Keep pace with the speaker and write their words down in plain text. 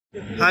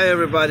Hi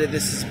everybody,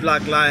 this is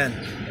Black Lion.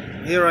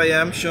 Here I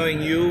am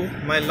showing you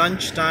my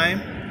lunch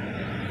time.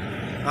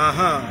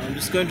 I'm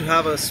just going to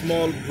have a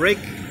small break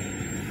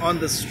on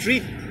the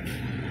street.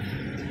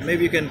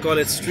 Maybe you can call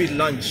it street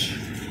lunch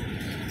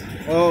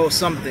or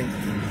something.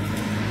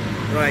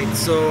 Right,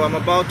 so I'm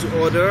about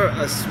to order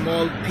a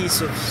small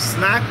piece of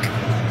snack.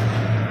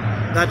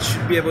 That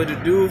should be able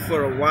to do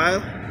for a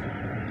while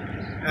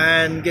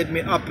and get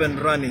me up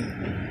and running.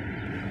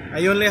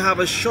 I only have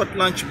a short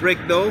lunch break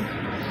though.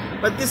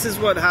 But this is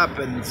what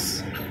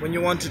happens when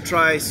you want to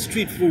try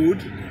street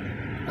food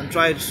and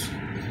try it.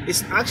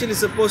 It's actually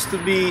supposed to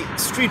be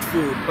street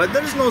food, but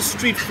there is no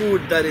street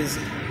food that is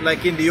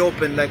like in the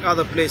open like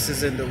other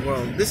places in the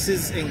world. This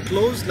is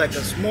enclosed like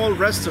a small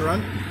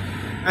restaurant,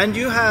 and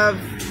you have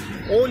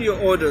all your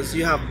orders.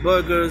 You have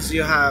burgers,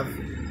 you have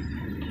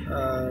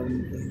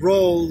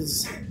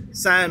rolls,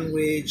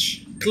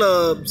 sandwich,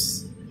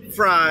 clubs,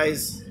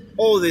 fries,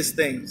 all these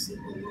things.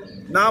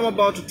 Now I'm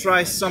about to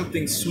try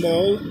something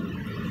small.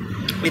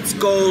 It's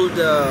called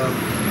a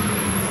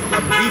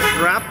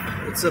beef wrap.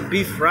 It's a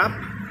beef wrap,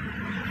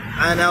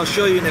 and I'll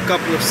show you in a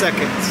couple of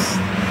seconds.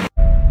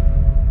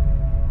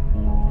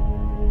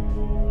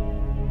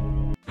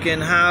 You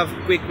can have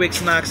quick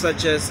snacks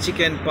such as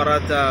chicken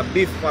paratha,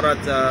 beef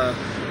paratha,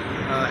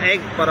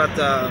 egg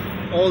paratha,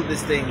 all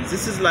these things.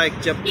 This is like,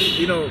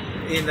 you know,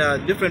 in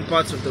different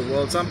parts of the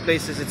world. Some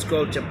places it's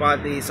called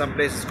chapati, some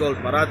places it's called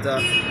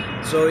paratha.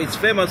 So it's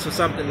famous for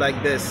something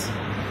like this.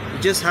 You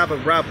just have a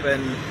wrap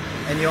and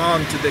you're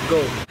on to the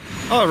go.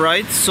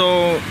 Alright,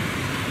 so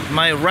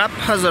my wrap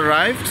has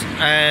arrived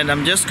and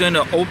I'm just going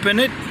to open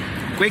it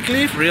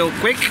quickly, real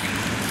quick,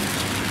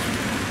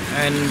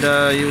 and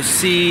you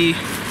see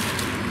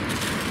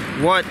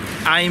what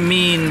I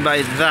mean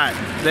by that.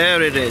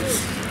 There it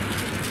is.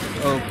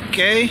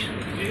 Okay,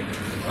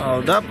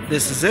 hold up,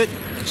 this is it.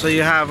 So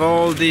you have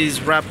all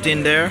these wrapped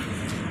in there,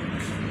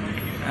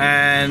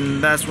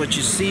 and that's what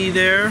you see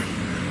there.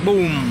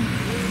 Boom.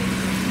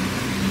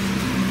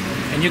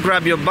 And you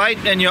grab your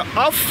bite and you're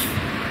off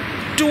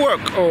to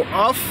work, or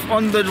off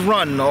on the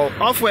run, or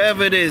off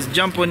wherever it is.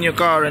 Jump on your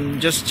car and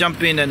just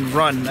jump in and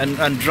run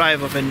and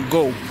drive off and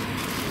go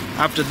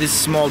after this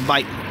small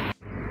bite.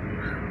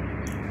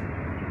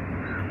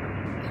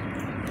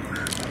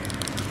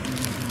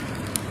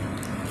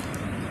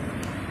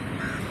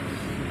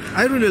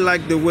 I really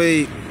like the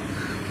way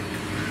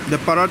the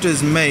paratha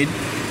is made.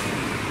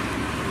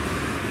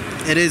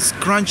 It is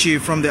crunchy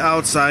from the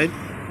outside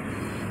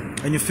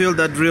and you feel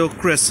that real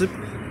crisp.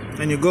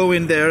 And you go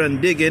in there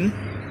and dig in.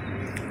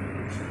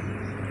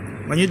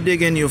 When you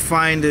dig in, you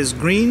find there's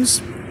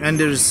greens and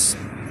there's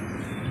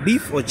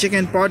beef or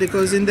chicken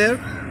particles in there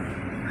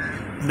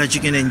that you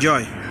can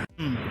enjoy.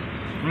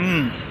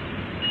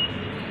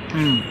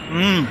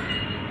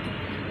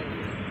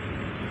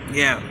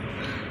 Yeah,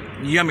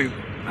 yummy.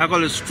 I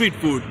call it street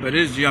food, but it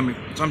is yummy.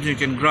 Something you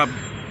can grab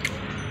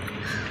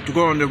to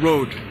go on the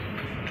road.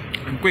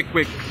 And quick,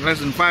 less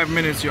than 5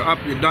 minutes, you're up,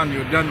 you're done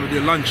with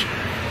your lunch.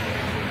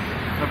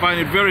 I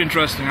find it very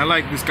interesting. I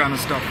like this kind of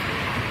stuff.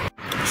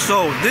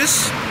 So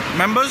this,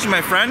 members,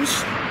 my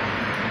friends,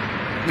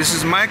 this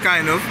is my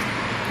kind of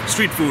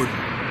street food.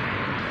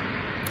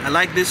 I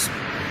like this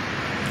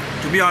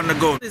to be on the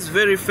go. What is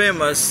very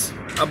famous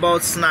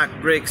about snack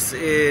breaks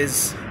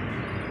is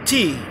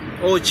tea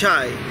or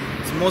chai.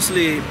 It's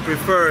mostly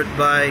preferred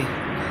by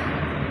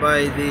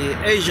the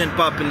Asian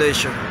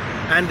population.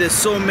 And there's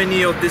so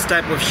many of this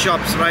type of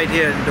shops right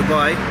here in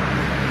Dubai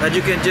that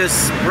you can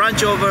just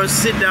brunch over,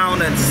 sit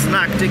down and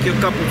snack. Take your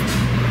cup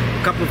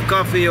of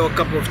coffee or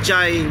cup of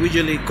chai,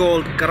 usually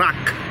called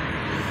karak.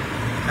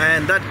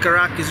 And that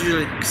karak is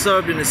usually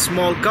served in a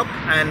small cup,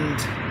 and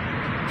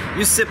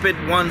you sip it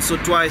once or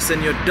twice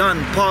and you're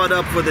done, powered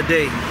up for the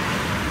day.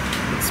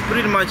 It's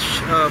pretty much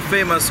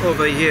famous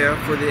over here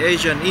for the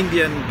Asian,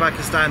 Indian,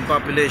 Pakistan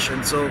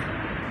population. So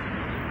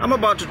I'm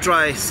about to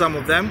try some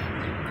of them,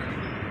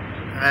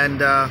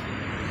 and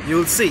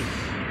you'll see.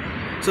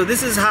 So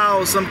this is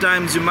how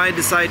sometimes you might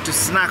decide to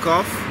snack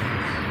off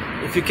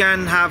if you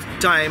can have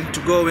time to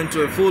go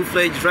into a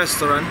full-fledged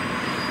restaurant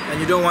and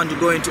you don't want to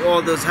go into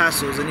all those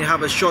hassles, and you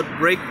have a short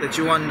break that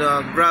you want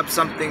to grab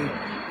something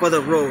for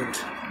the road.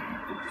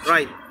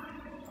 Right.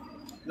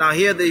 Now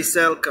here they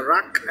sell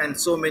karak and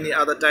so many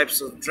other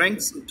types of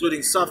drinks,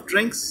 including soft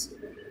drinks,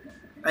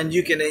 and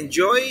you can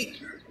enjoy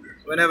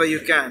whenever you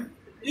can.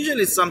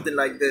 Usually it's something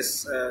like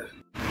this.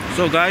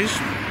 So guys,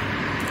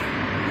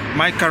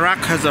 my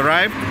karak has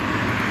arrived.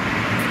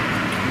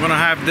 I'm gonna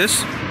have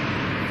this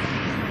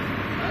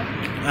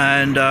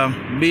and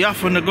be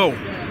off on the go.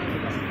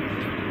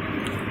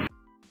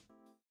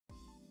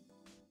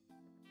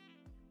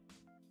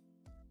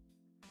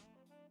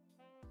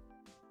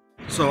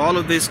 So all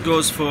of this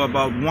goes for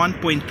about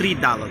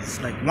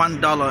 $1.3, like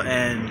 $1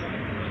 and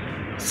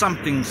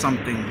something,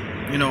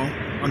 you know,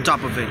 on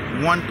top of it.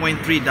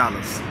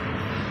 $1.3.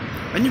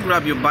 When you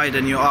grab your bite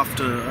and you're off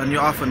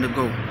on the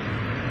go.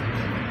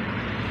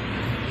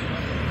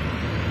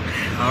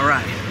 All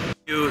right.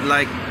 You,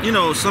 like, you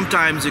know,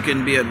 sometimes you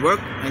can be at work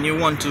and you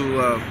want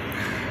to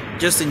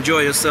just enjoy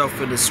yourself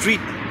with the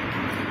street.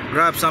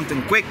 Grab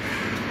something quick.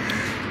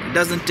 It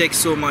doesn't take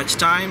so much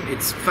time.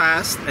 It's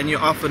fast and you're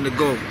off on the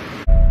go.